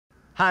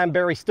Hi, I'm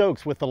Barry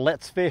Stokes with the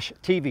Let's Fish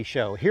TV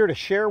show, here to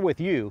share with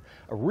you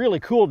a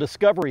really cool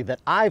discovery that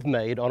I've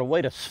made on a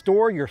way to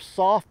store your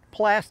soft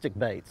plastic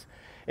baits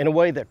in a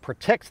way that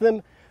protects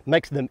them,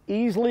 makes them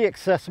easily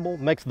accessible,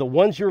 makes the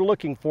ones you're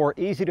looking for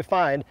easy to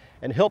find,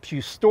 and helps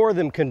you store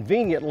them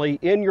conveniently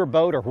in your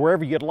boat or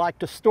wherever you'd like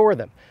to store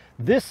them.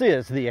 This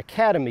is the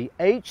Academy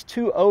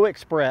H2O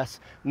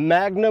Express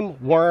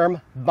Magnum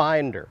Worm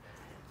Binder.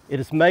 It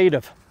is made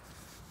of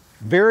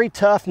very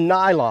tough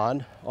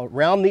nylon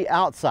around the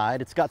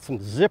outside. It's got some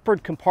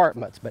zippered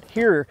compartments, but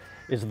here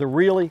is the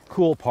really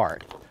cool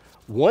part.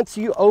 Once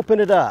you open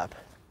it up,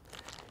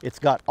 it's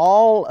got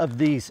all of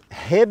these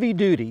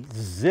heavy-duty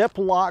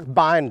Ziploc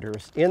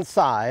binders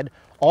inside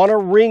on a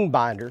ring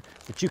binder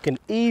that you can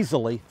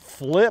easily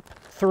flip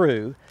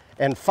through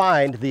and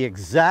find the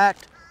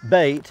exact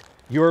bait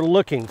you're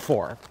looking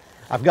for.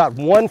 I've got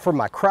one for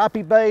my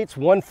crappie baits,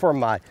 one for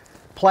my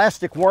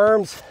plastic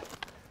worms.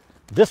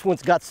 This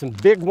one's got some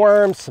big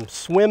worms, some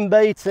swim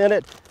baits in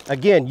it.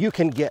 Again, you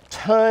can get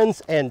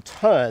tons and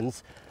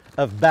tons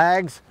of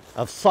bags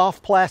of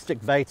soft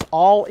plastic baits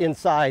all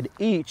inside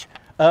each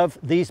of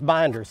these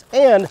binders.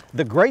 And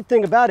the great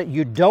thing about it,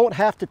 you don't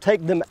have to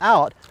take them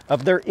out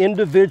of their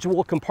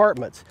individual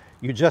compartments.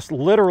 You just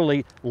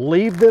literally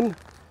leave them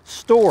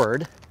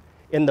stored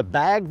in the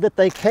bag that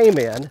they came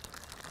in.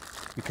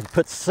 You can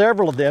put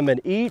several of them in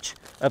each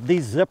of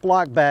these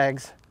Ziploc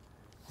bags,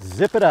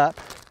 zip it up,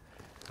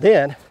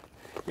 then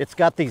it's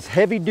got these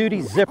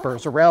heavy-duty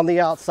zippers around the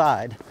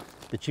outside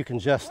that you can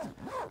just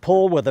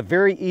pull with a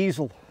very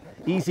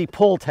easy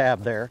pull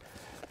tab there.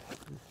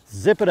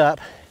 Zip it up.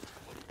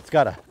 It's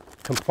got a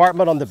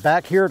compartment on the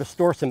back here to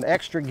store some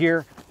extra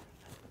gear.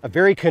 A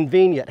very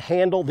convenient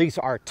handle. These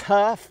are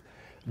tough,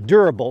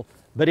 durable,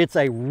 but it's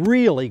a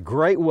really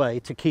great way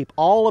to keep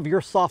all of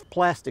your soft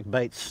plastic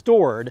baits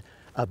stored,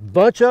 a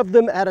bunch of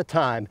them at a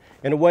time,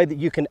 in a way that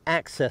you can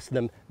access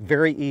them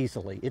very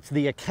easily. It's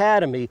the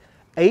Academy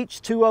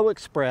H2O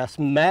Express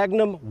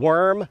Magnum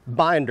Worm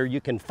Binder. You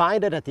can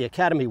find it at the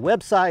Academy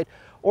website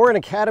or in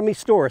Academy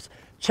stores.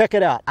 Check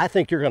it out. I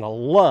think you're going to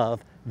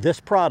love this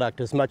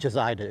product as much as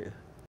I do.